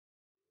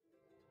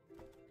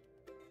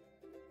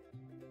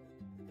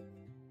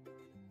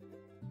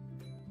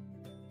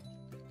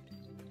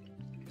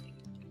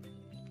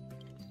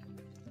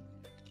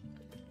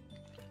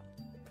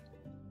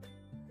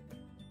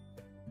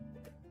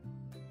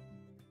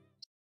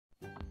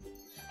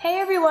Hey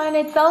everyone,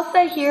 it's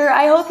Elsa here.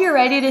 I hope you're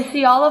ready to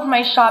see all of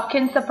my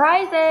Shopkins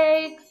surprise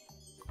eggs.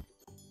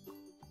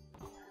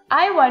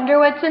 I wonder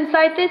what's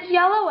inside this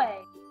yellow egg.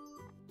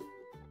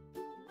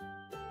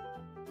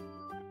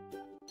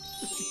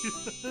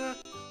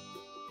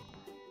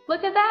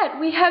 Look at that,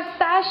 we have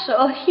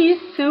Satchel. He's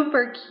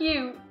super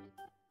cute.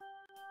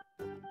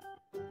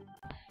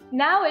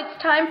 Now it's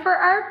time for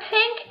our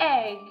pink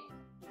egg.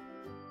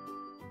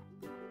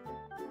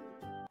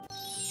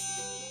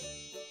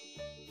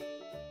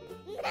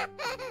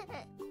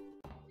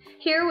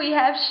 Here we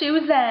have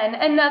Suzanne,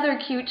 another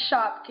cute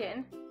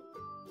Shopkin.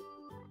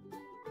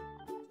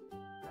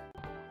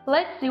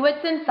 Let's see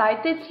what's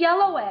inside this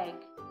yellow egg.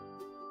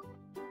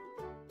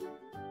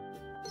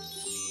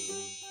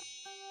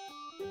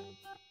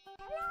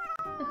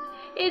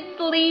 It's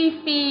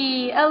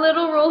Leafy, a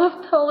little roll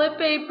of toilet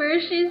paper.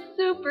 She's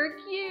super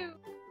cute.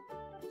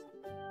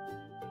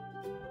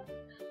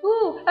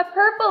 Ooh, a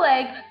purple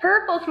egg.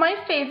 Purple's my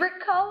favorite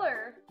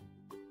color.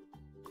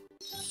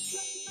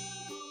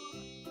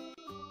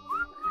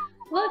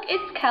 Look,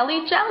 it's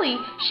Kelly Jelly.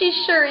 She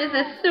sure is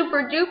a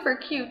super duper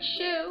cute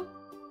shoe.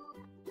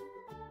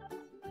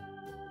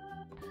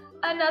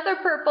 Another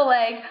purple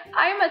egg.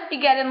 I must be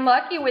getting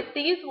lucky with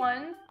these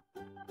ones.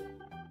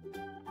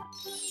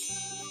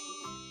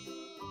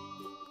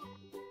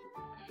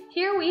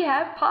 Here we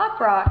have Pop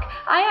Rock.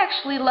 I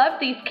actually love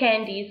these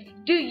candies.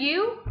 Do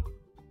you?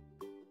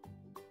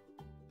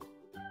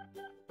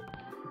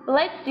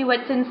 Let's see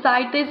what's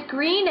inside this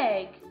green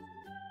egg.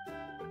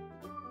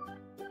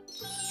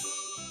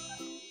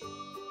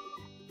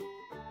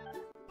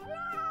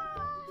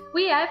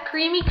 We have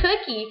Creamy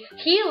Cookie.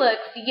 He looks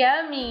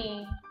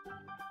yummy.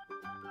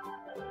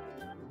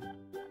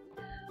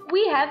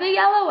 We have a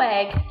yellow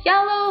egg,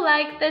 yellow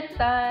like the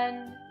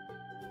sun.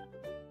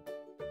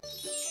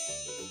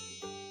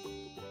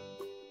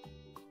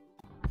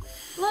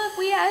 Look,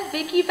 we have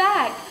Vicky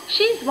back.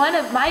 She's one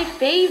of my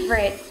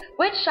favorites.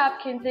 Which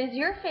Shopkins is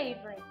your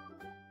favorite?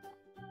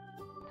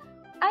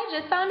 I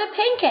just found a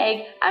pink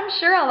egg. I'm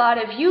sure a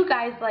lot of you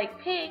guys like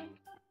pink.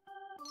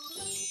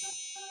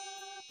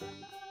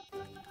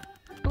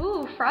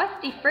 Ooh,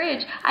 Frosty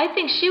Fridge. I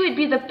think she would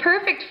be the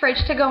perfect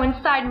fridge to go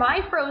inside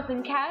my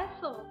frozen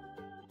castle.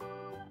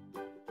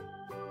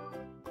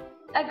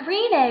 A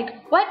green egg.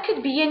 What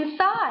could be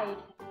inside?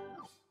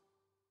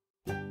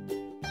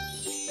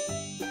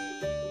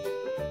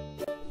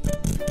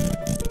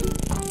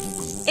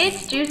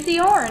 It's Juicy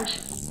Orange.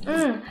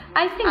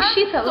 I think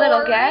she's a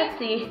little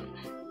gassy.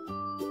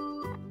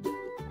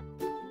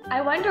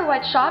 I wonder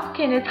what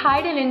Shopkin is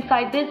hiding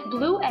inside this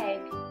blue egg.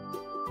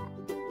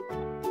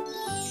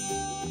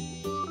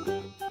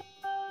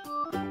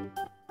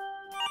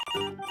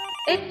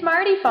 It's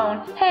Smarty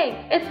Phone.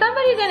 Hey, is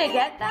somebody gonna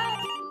get that?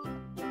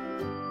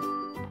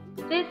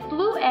 This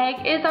blue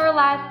egg is our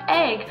last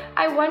egg.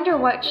 I wonder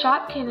what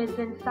Shopkin is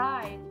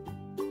inside.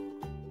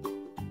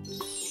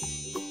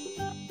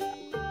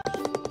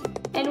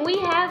 And we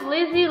have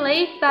Lizzie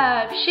Lace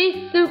Up.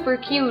 She's super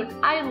cute.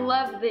 I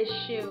love this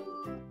shoe.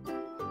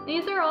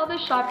 These are all the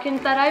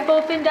Shopkins that I've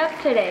opened up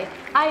today.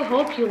 I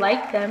hope you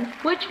like them.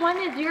 Which one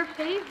is your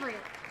favorite?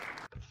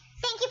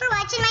 Thank you for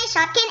watching my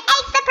Shopkin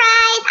egg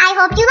surprise. I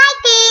hope you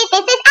liked it.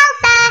 This is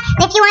Elsa.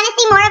 And if you want to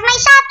see more of my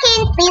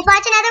Shopkins, please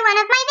watch another one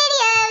of my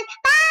videos.